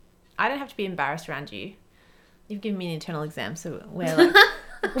I don't have to be embarrassed around you. You've given me an internal exam, so we're like...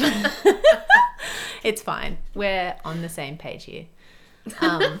 It's fine. We're on the same page here.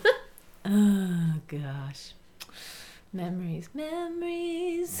 Oh, gosh. Memories.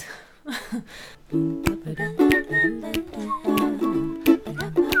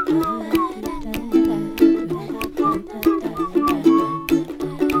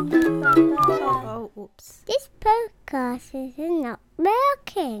 Oh, oops. This podcast is not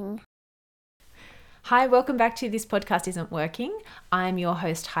working. Hi, welcome back to This Podcast Isn't Working. I'm your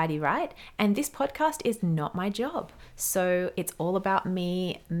host, Heidi Wright, and this podcast is not my job. So it's all about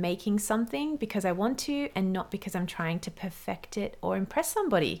me making something because I want to and not because I'm trying to perfect it or impress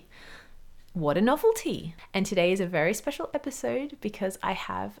somebody. What a novelty. And today is a very special episode because I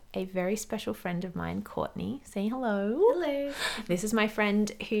have a very special friend of mine, Courtney, saying hello. Hello. This is my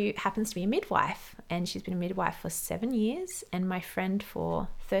friend who happens to be a midwife, and she's been a midwife for 7 years and my friend for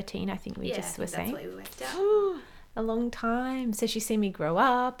 13, I think we just were saying. That's what we worked out. A long time. So she's seen me grow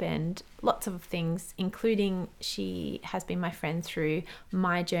up and lots of things, including she has been my friend through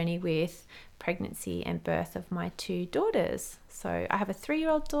my journey with pregnancy and birth of my 2 daughters. So I have a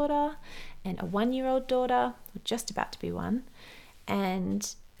 3-year-old daughter and a 1-year-old daughter, just about to be 1.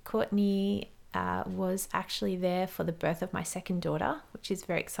 And Courtney was actually there for the birth of my 2nd daughter, which is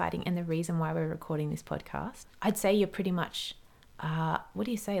very exciting and the reason why we're recording this podcast. I'd say you're pretty much what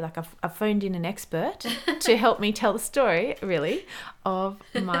do you say? Like I've phoned in an expert to help me tell the story, really, of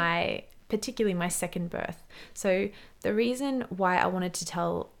particularly my 2nd birth. So the reason why I wanted to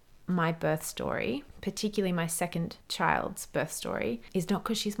tell my birth story, particularly my 2nd child's birth story, is not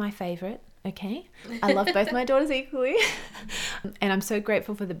because she's my favorite. Okay. I love both my daughters equally. And I'm so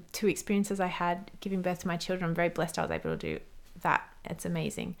grateful for the 2 experiences I had giving birth to my children. I'm very blessed I was able to do that. It's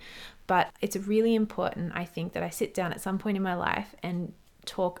amazing. But it's really important, I think, that I sit down at some point in my life and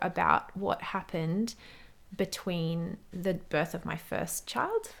talk about what happened between the birth of my first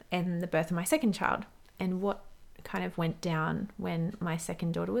child and the birth of my 2nd child and what kind of went down when my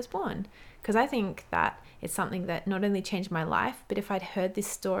 2nd daughter was born. Because I think that it's something that not only changed my life, but if I'd heard this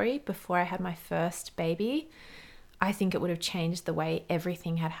story before I had my first baby, I think it would have changed the way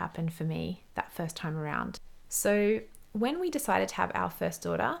everything had happened for me that first time around. So when we decided to have our first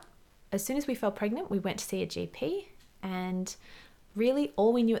daughter, as soon as we fell pregnant, we went to see a GP, and really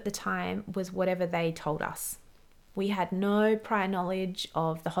all we knew at the time was whatever they told us. We had no prior knowledge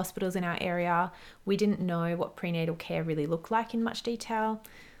of the hospitals in our area. We didn't know what prenatal care really looked like in much detail.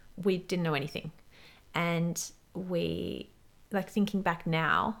 We didn't know anything. And thinking back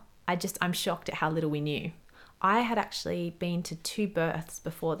now, I'm shocked at how little we knew. I had actually been to 2 births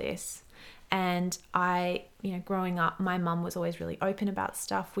before this. And growing up, my mum was always really open about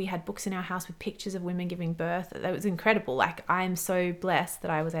stuff. We had books in our house with pictures of women giving birth. That was incredible. Like, I am so blessed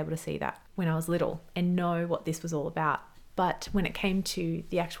that I was able to see that when I was little and know what this was all about. But when it came to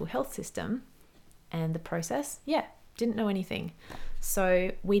the actual health system and the process, didn't know anything.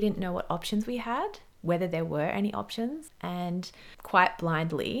 So we didn't know what options we had, whether there were any options. And quite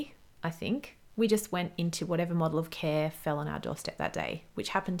blindly, I think, we just went into whatever model of care fell on our doorstep that day, which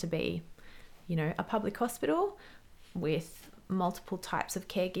happened to be a public hospital with multiple types of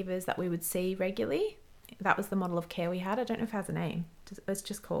caregivers that we would see regularly. That was the model of care we had. I don't know if it has a name. It's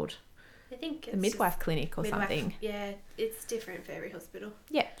just called, I think it's the midwife clinic or something. Yeah, it's different for every hospital.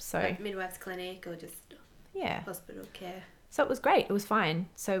 Yeah, so like midwife's clinic or just hospital care. So it was great. It was fine.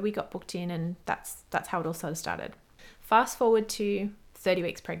 So we got booked in, and that's how it all sort of started. Fast forward to 30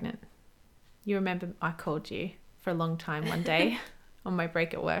 weeks pregnant. You remember I called you for a long time one day on my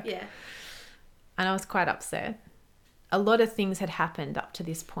break at work. Yeah. And I was quite upset. A lot of things had happened up to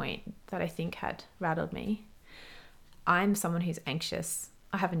this point that I think had rattled me. I'm someone who's anxious.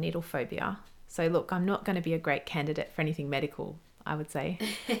 I have a needle phobia. So look, I'm not going to be a great candidate for anything medical, I would say.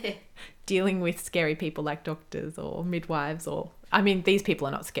 Dealing with scary people like doctors or midwives these people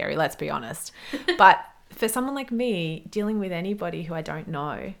are not scary, let's be honest. But for someone like me, dealing with anybody who I don't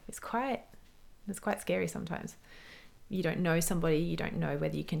know is quite scary sometimes. You don't know somebody, you don't know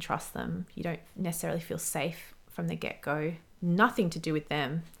whether you can trust them, you don't necessarily feel safe from the get-go. Nothing to do with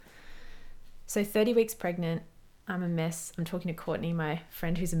them. So 30 weeks pregnant, I'm a mess. I'm talking to Courtney, my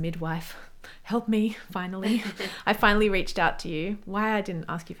friend who's a midwife. Help me, finally. I finally reached out to you. Why I didn't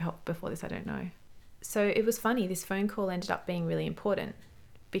ask you for help before this, I don't know. So it was funny, this phone call ended up being really important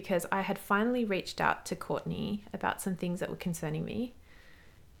because I had finally reached out to Courtney about some things that were concerning me.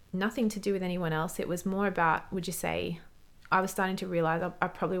 Nothing to do with anyone else. It was more about, would you say, I was starting to realize I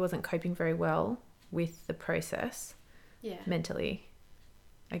probably wasn't coping very well with the process. Yeah. Mentally,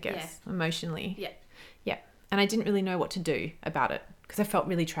 I guess, emotionally. Yeah. Yeah. And I didn't really know what to do about it because I felt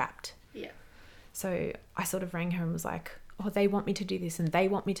really trapped. Yeah. So I sort of rang her and was like, oh, they want me to do this and they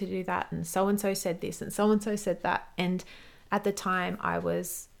want me to do that, and so said this and so said that. And at the time I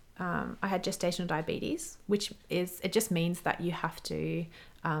had gestational diabetes, which it just means that you have to,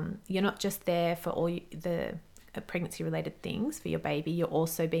 you're not just there for all the pregnancy related things for your baby, you're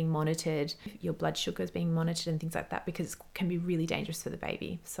also being monitored, your blood sugar is being monitored and things like that, because it can be really dangerous for the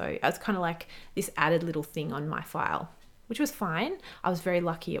baby. So I was kind of like this added little thing on my file, which was fine. I was very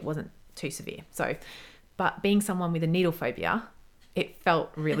lucky it wasn't too severe. So, but being someone with a needle phobia, it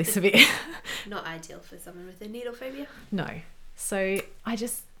felt really severe. Not ideal for someone with a needle phobia. No. So I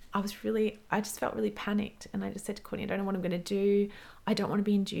just felt really panicked, and I just said to Courtney, I don't know what I'm going to do. I don't want to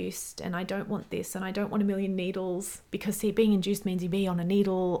be induced, and I don't want this, and I don't want a million needles, because see, being induced means you be on a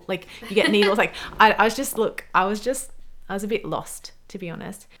needle, like you get needles. Like I was a bit lost, to be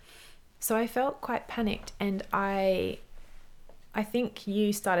honest. So I felt quite panicked, and I think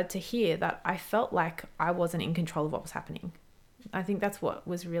you started to hear that I felt like I wasn't in control of what was happening. I think that's what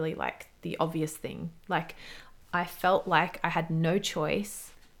was really like the obvious thing. Like I felt like I had no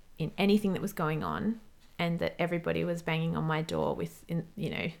choice in anything that was going on, and that everybody was banging on my door with,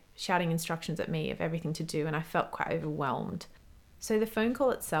 shouting instructions at me of everything to do, and I felt quite overwhelmed. So the phone call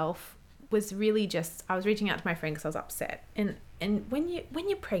itself was really just, I was reaching out to my friend because I was upset. And when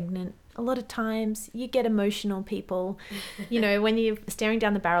you're pregnant, a lot of times you get emotional, people. When you're staring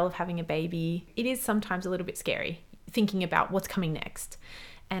down the barrel of having a baby, it is sometimes a little bit scary thinking about what's coming next.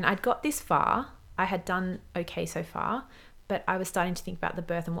 And I'd got this far. I had done okay so far, but I was starting to think about the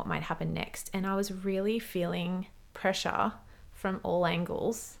birth and what might happen next. And I was really feeling pressure from all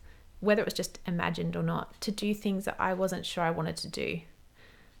angles, whether it was just imagined or not, to do things that I wasn't sure I wanted to do.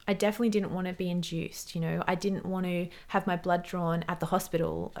 I definitely didn't want to be induced, I didn't want to have my blood drawn at the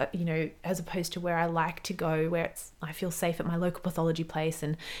hospital, as opposed to where I like to go, where I feel safe at my local pathology place.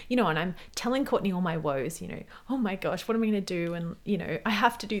 And, and I'm telling Courtney all my woes, oh my gosh, what am I going to do? And, I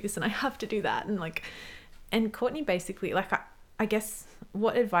have to do this and I have to do that. And Courtney basically, I guess,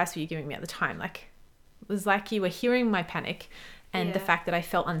 what advice were you giving me at the time? It was like you were hearing my panic and the fact that I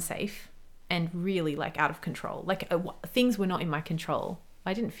felt unsafe and really out of control. Things were not in my control.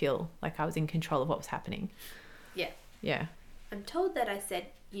 I didn't feel like I was in control of what was happening. Yeah. Yeah. I'm told that I said,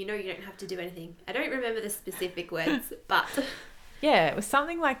 you don't have to do anything. I don't remember the specific words, but... Yeah, it was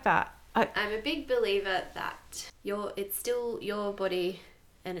something like that. I'm a big believer that it's still your body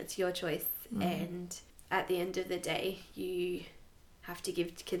and it's your choice. And at the end of the day, you have to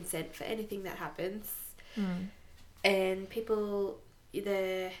give consent for anything that happens. And people,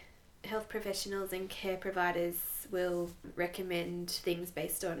 the health professionals and care providers will recommend things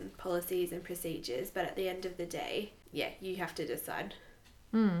based on policies and procedures, but at the end of the day, you have to decide.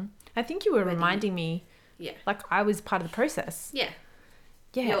 I think you were reminding me, I was part of the process. Yeah.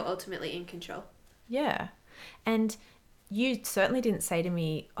 You're ultimately in control. Yeah. And you certainly didn't say to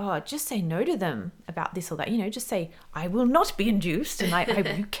me, oh, just say no to them about this or that. Just say, I will not be induced and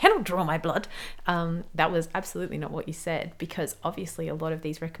you cannot draw my blood. That was absolutely not what you said, because obviously a lot of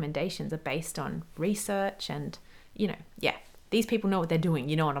these recommendations are based on research and, these people know what they're doing.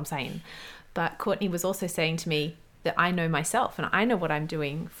 You know what I'm saying? But Courtney was also saying to me that I know myself and I know what I'm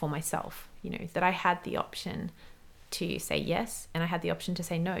doing for myself, that I had the option to say yes and I had the option to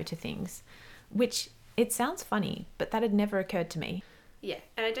say no to things, which... It sounds funny, but that had never occurred to me. Yeah,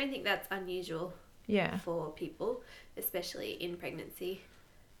 and I don't think that's unusual for people, especially in pregnancy.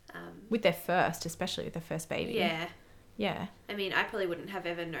 Especially with their first baby. Yeah. Yeah. I mean, I probably wouldn't have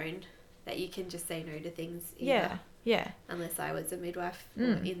ever known that you can just say no to things either. Yeah, yeah. Unless I was a midwife or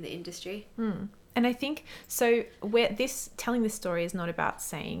in the industry. And I think, so telling this story is not about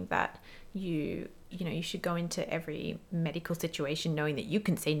saying that you should go into every medical situation knowing that you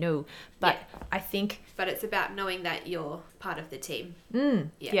can say no. But I think... But it's about knowing that you're part of the team.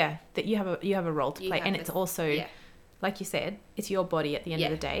 That you have a role to play. And it's also, like you said, it's your body at the end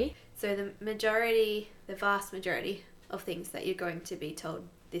of the day. So the vast majority of things that you're going to be told,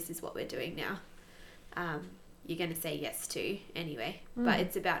 this is what we're doing now, you're going to say yes to anyway. But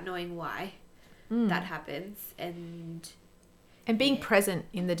it's about knowing why that happens and being present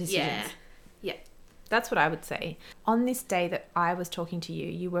in the decisions. Yeah. That's what I would say. On this day that I was talking to you,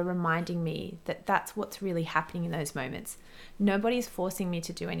 you were reminding me that that's what's really happening in those moments. Nobody's forcing me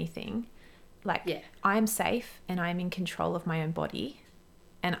to do anything. I'm safe and I'm in control of my own body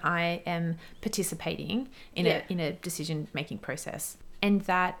and I am participating in a decision-making process. And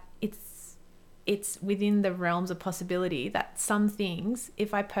that it's within the realms of possibility that some things,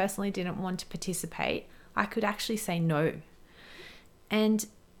 if I personally didn't want to participate, I could actually say no. And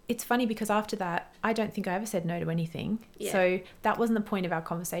it's funny because after that, I don't think I ever said no to anything. Yeah. So that wasn't the point of our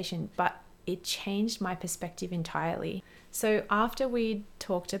conversation, but it changed my perspective entirely. So after we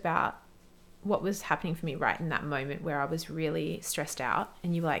talked about what was happening for me right in that moment where I was really stressed out,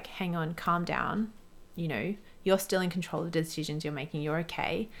 and you were like, hang on, calm down, you know, you're still in control of the decisions you're making, you're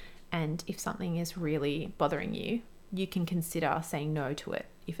okay. And if something is really bothering you, you can consider saying no to it.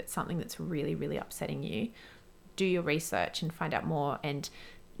 If it's something that's really, really upsetting you, do your research and find out more, and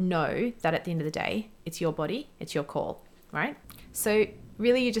know that at the end of the day, it's your body, it's your call, right? So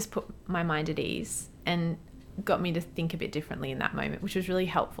really you just put my mind at ease and got me to think a bit differently in that moment, which was really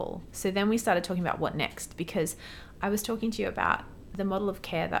helpful. So then we started talking about what next, because I was talking to you about the model of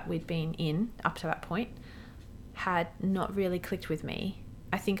care that we'd been in up to that point had not really clicked with me.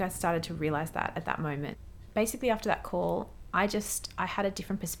 I think I started to realize that at that moment. Basically after that call, I had a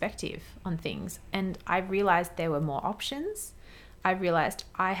different perspective on things, and I realized there were more options. I realized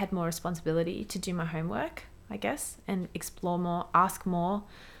I had more responsibility to do my homework, I guess, and explore more, ask more.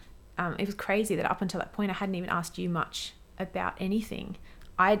 It was crazy that up until that point, I hadn't even asked you much about anything.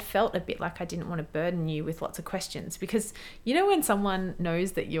 I'd felt a bit like I didn't want to burden you with lots of questions, because you know when someone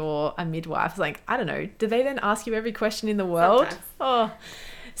knows that you're a midwife, like, I don't know, do they then ask you every question in the world? Sometimes. Oh,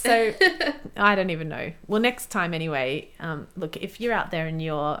 so I don't even know. Well, next time anyway, look, if you're out there and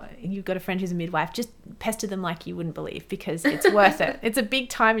you've got a friend who's a midwife, just pester them like you wouldn't believe, because it's worth it. It's a big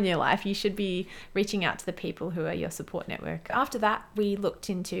time in your life. You should be reaching out to the people who are your support network. After that, we looked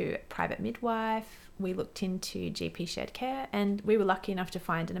into private midwife. We looked into GP shared care, and we were lucky enough to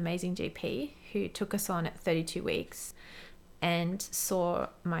find an amazing GP who took us on at 32 weeks and saw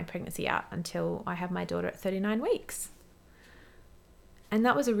my pregnancy out until I had my daughter at 39 weeks. And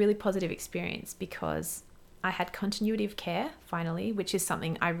that was a really positive experience, because I had continuity of care finally, which is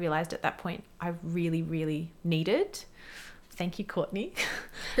something I realized at that point I really, really needed. Thank you, Courtney.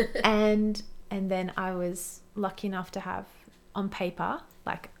 and then I was lucky enough to have on paper,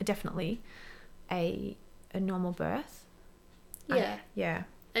 like definitely a normal birth. Yeah. Yeah.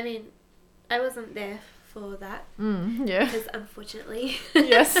 I mean, I wasn't there for that. Yeah. Because unfortunately,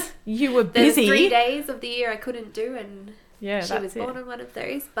 Yes, you were there was busy. 3 days of the year I couldn't do, and Yeah, she was born on one of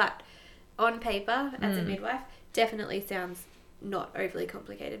those. But on paper, as a midwife, definitely sounds not overly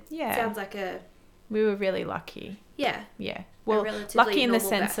complicated. Yeah. Sounds like We were really lucky. yeah. Yeah. Well, relatively lucky in the normal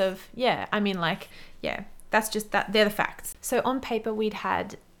sense birth. of, yeah, I mean, like, yeah, that's just that. They're the facts. So on paper, we'd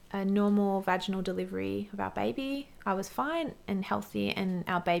had a normal vaginal delivery of our baby. I was fine and healthy, and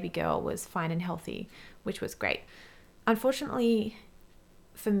our baby girl was fine and healthy, which was great. Unfortunately,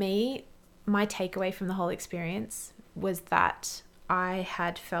 for me, my takeaway from the whole experience was that I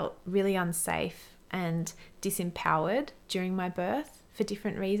had felt really unsafe and disempowered during my birth for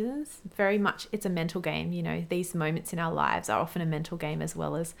different reasons. Very much, it's a mental game. You know, these moments in our lives are often a mental game as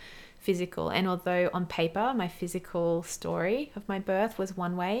well as physical. And although on paper my physical story of my birth was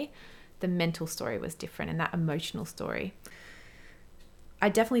one way, the mental story was different, and that emotional story. I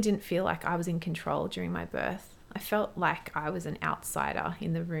definitely didn't feel like I was in control during my birth. I felt like I was an outsider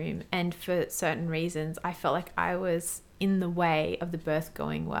in the room, and for certain reasons I felt like I was in the way of the birth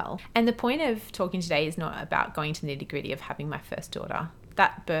going well. And the point of talking today is not about going to the nitty-gritty of having my first daughter.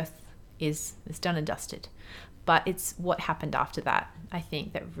 That birth is done and dusted. But it's what happened after that, I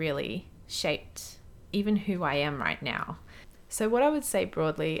think, that really shaped even who I am right now. So what I would say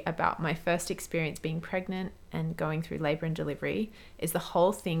broadly about my first experience being pregnant and going through labor and delivery is the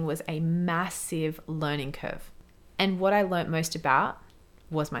whole thing was a massive learning curve. And what I learnt most about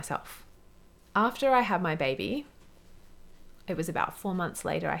was myself. After I had my baby, it was about 4 months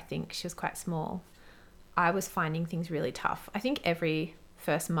later, I think, she was quite small, I was finding things really tough. I think every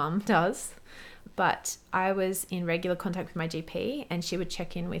first mum does. But I was in regular contact with my GP, and she would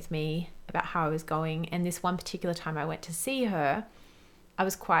check in with me about how I was going. And this one particular time I went to see her, I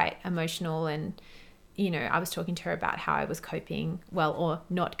was quite emotional, and, you know, I was talking to her about how I was coping, well, or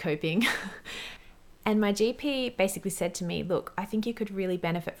not coping. And my GP basically said to me, look, I think you could really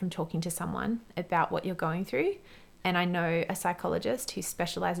benefit from talking to someone about what you're going through. And I know a psychologist who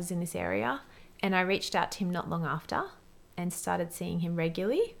specializes in this area. And I reached out to him not long after and started seeing him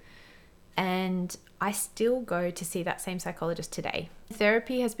regularly. And I still go to see that same psychologist today.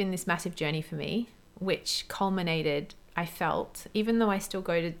 Therapy has been this massive journey for me, which culminated, I felt, even though I still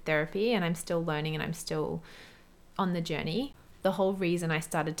go to therapy and I'm still learning and I'm still on the journey, the whole reason I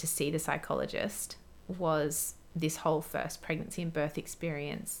started to see the psychologist was this whole first pregnancy and birth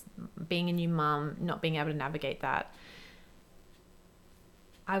experience, being a new mum, not being able to navigate that.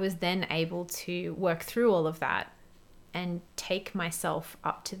 I was then able to work through all of that and take myself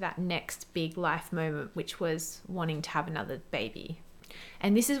up to that next big life moment, which was wanting to have another baby.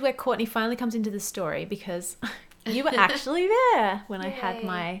 And this is where Courtney finally comes into the story, because you were actually there when I had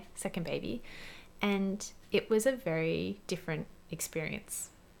my second baby, and it was a very different experience.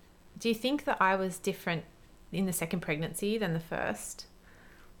 Do you think that I was different in the second pregnancy than the first?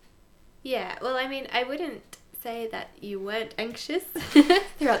 Yeah, well, I mean, I wouldn't say that you weren't anxious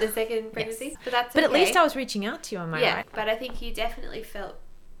throughout the second pregnancy, Yes. but that's But okay. at least I was reaching out to you, am I right? But I think you definitely felt,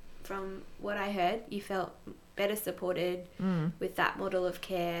 from what I heard, you felt better supported with that model of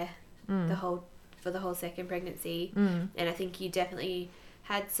care for the whole second pregnancy. And I think you definitely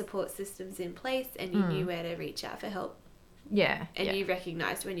had support systems in place, and you knew where to reach out for help. Yeah. And you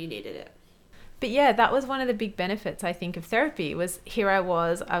recognized when you needed it. But yeah, that was one of the big benefits, I think, of therapy. Was here I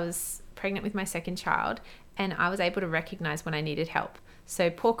was pregnant with my second child, and I was able to recognize when I needed help. So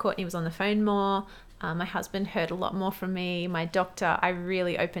poor Courtney was on the phone more. My husband heard a lot more from me. My doctor, I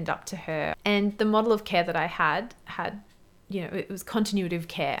really opened up to her. And the model of care that I had, it was continuity of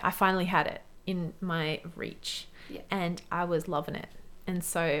care. I finally had it in my reach, and I was loving it. And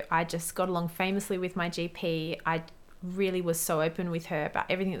so I just got along famously with my GP. I really was so open with her about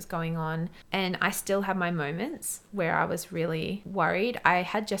everything that was going on. And I still have my moments where I was really worried. I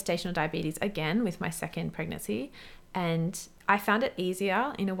had gestational diabetes again with my second pregnancy, and I found it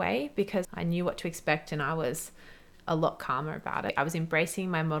easier in a way because I knew what to expect, and I was a lot calmer about it. I was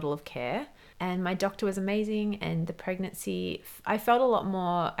embracing my model of care, and my doctor was amazing. And the pregnancy, I felt a lot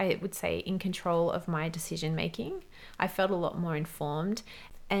more, I would say, in control of my decision making. I felt a lot more informed.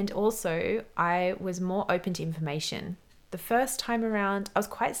 And also, I was more open to information. The first time around, I was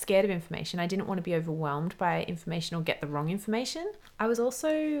quite scared of information. I didn't want to be overwhelmed by information or get the wrong information. I was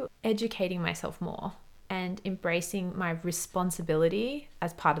also educating myself more and embracing my responsibility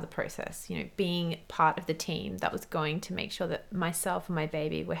as part of the process, being part of the team that was going to make sure that myself and my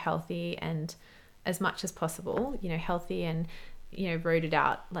baby were healthy, and as much as possible, healthy, and, rode it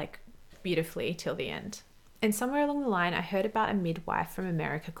out like beautifully till the end. And somewhere along the line, I heard about a midwife from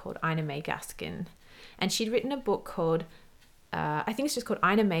America called Ina May Gaskin. And she'd written a book called, I think it's just called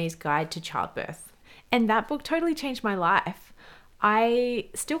Ina May's Guide to Childbirth. And that book totally changed my life. I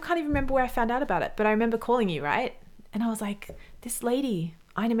still can't even remember where I found out about it, but I remember calling you, right? And I was like, this lady,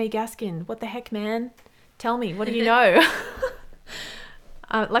 Ina May Gaskin, what the heck, man? Tell me, what do you know?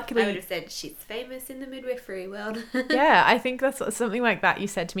 Luckily, I would have said she's famous in the midwifery world. Yeah, I think that's something like that you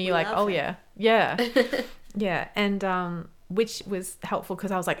said to me. You're like, oh, her. yeah. Yeah, and which was helpful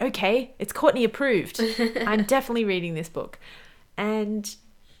because I was like, okay, it's Courtney approved. I'm definitely reading this book. And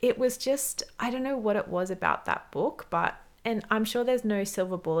it was just, I don't know what it was about that book, and I'm sure there's no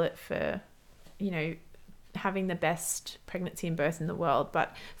silver bullet for, having the best pregnancy and birth in the world.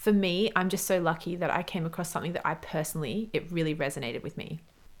 But for me, I'm just so lucky that I came across something that it really resonated with me.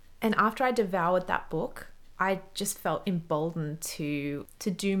 And after I devoured that book, I just felt emboldened to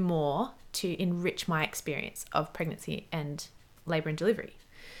do more to enrich my experience of pregnancy and labor and delivery.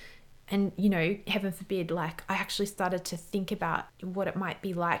 And, heaven forbid, I actually started to think about what it might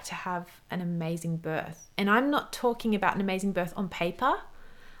be like to have an amazing birth. And I'm not talking about an amazing birth on paper.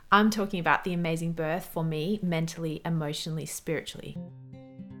 I'm talking about the amazing birth for me, mentally, emotionally, spiritually.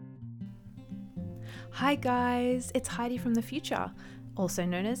 Hi guys, it's Heidi from the future, also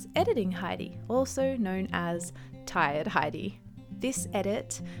known as Editing Heidi, also known as Tired Heidi. This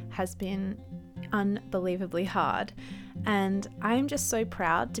edit has been unbelievably hard, and I'm just so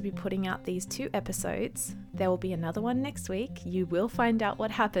proud to be putting out these 2 episodes. There will be another one next week. You will find out what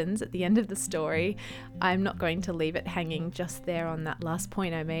happens at the end of the story. I'm not going to leave it hanging just there on that last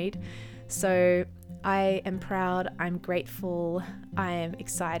point I made. So I am proud, I'm grateful, I am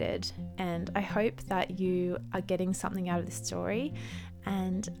excited, and I hope that you are getting something out of this story.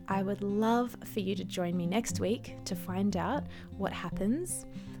 And I would love for you to join me next week to find out what happens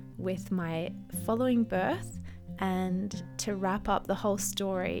with my following birth, and to wrap up the whole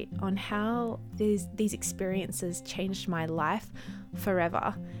story on how these experiences changed my life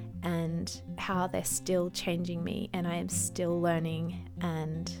forever, and how they're still changing me, and I am still learning,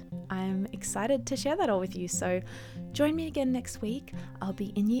 and I'm excited to share that all with you. So join me again next week. I'll be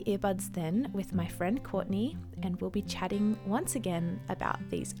in your earbuds then with my friend Courtney, and we'll be chatting once again about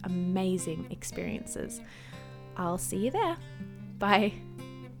these amazing experiences. I'll see you there. Bye.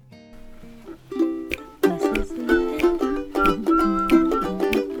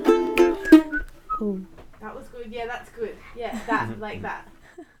 That was good. Yeah, that's good. Yeah, that, like that.